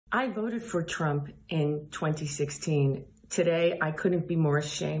I voted for Trump in 2016. Today, I couldn't be more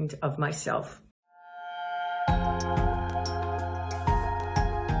ashamed of myself.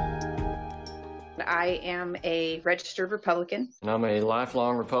 I am a registered Republican. And I'm a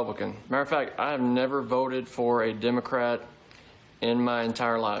lifelong Republican. Matter of fact, I have never voted for a Democrat in my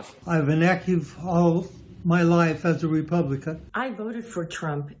entire life. I've been active all my life as a Republican. I voted for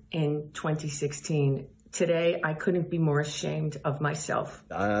Trump in 2016. Today, I couldn't be more ashamed of myself.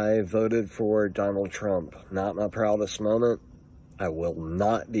 I voted for Donald Trump. Not my proudest moment. I will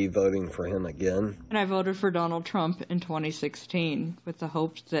not be voting for him again. And I voted for Donald Trump in 2016 with the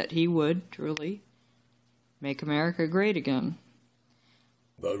hopes that he would truly make America great again.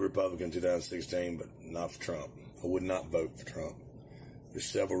 Voted Republican in 2016, but not for Trump. I would not vote for Trump.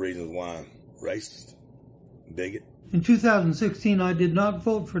 There's several reasons why. Racist, bigot. In 2016, I did not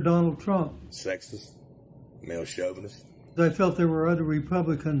vote for Donald Trump. Sexist, male chauvinist. I felt there were other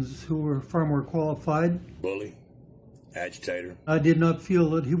Republicans who were far more qualified. Bully, agitator. I did not feel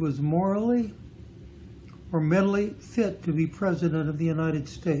that he was morally or mentally fit to be President of the United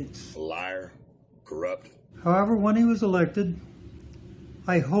States. Liar, corrupt. However, when he was elected,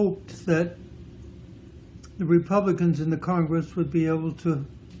 I hoped that the Republicans in the Congress would be able to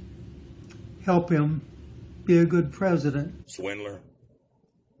help him be a good president. Swindler,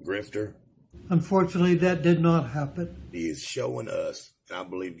 grifter. Unfortunately, that did not happen. He is showing us, and I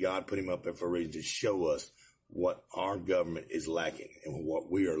believe God put him up there for a reason, to show us what our government is lacking and what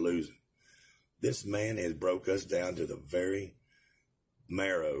we are losing. This man has broke us down to the very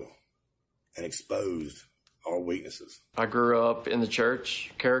marrow and exposed our weaknesses. I grew up in the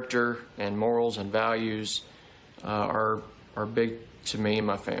church. Character and morals and values are big to me and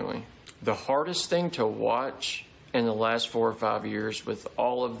my family. The hardest thing to watch in the last 4 or 5 years with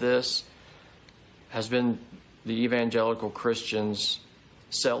all of this has been the evangelical Christians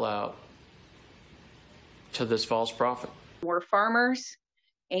sell out to this false prophet. We're farmers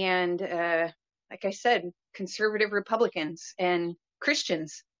and, like I said, conservative Republicans and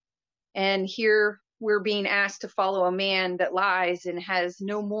Christians. And here we're being asked to follow a man that lies and has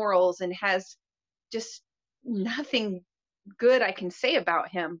no morals and has just nothing good I can say about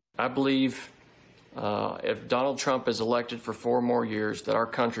him. I believe if Donald Trump is elected for 4 more years, that our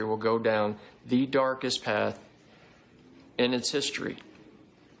country will go down the darkest path in its history.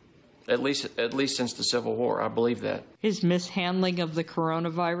 At least since the Civil War. I believe that. His mishandling of the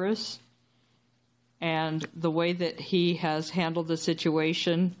coronavirus and the way that he has handled the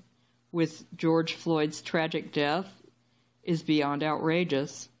situation with George Floyd's tragic death is beyond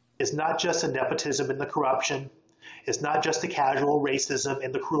outrageous. It's not just the nepotism and the corruption. It's not just the casual racism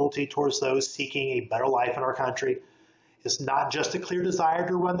and the cruelty towards those seeking a better life in our country. It's not just a clear desire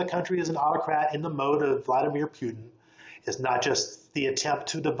to run the country as an autocrat in the mode of Vladimir Putin. It's not just the attempt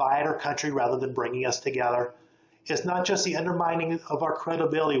to divide our country rather than bringing us together. It's not just the undermining of our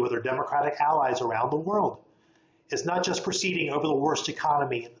credibility with our democratic allies around the world. It's not just proceeding over the worst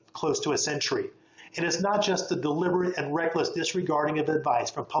economy in close to a century. And it's not just the deliberate and reckless disregarding of advice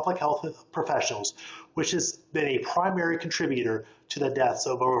from public health professionals, which has been a primary contributor to the deaths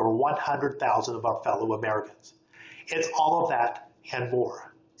of over 100,000 of our fellow Americans. It's all of that and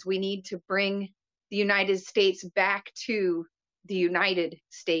more. We need to bring the United States back to the United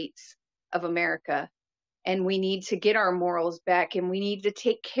States of America. And we need to get our morals back, and we need to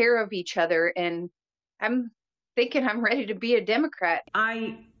take care of each other. And I'm thinking I'm ready to be a Democrat.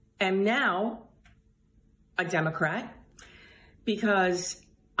 I am now a Democrat because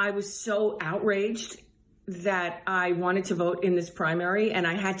I was so outraged that I wanted to vote in this primary, and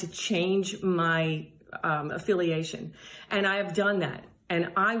I had to change my affiliation. And I have done that.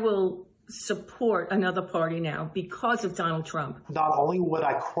 And I will support another party now because of Donald Trump. Not only would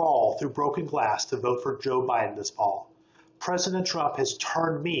I crawl through broken glass to vote for Joe Biden this fall, President Trump has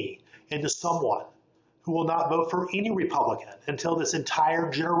turned me into someone who will not vote for any Republican until this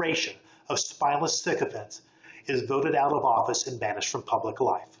entire generation of spineless sycophants is voted out of office and banished from public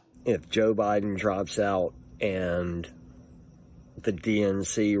life. If Joe Biden drops out and the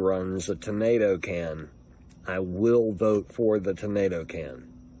DNC runs a tomato can, I will vote for the tomato can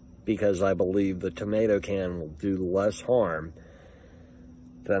because I believe the tomato can will do less harm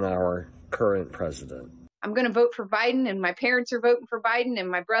than our current president. I'm going to vote for Biden, and my parents are voting for Biden, and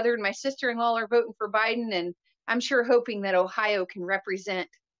my brother and my sister-in-law are voting for Biden, and I'm sure hoping that Ohio can represent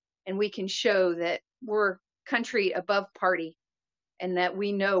and we can show that we're country above party and that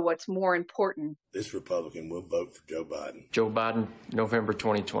we know what's more important. This Republican will vote for Joe Biden. Joe Biden, November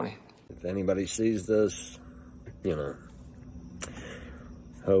 2020. If anybody sees this,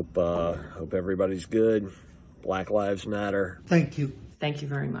 hope everybody's good. Black Lives Matter. Thank you. Thank you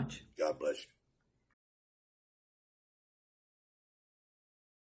very much. God bless you.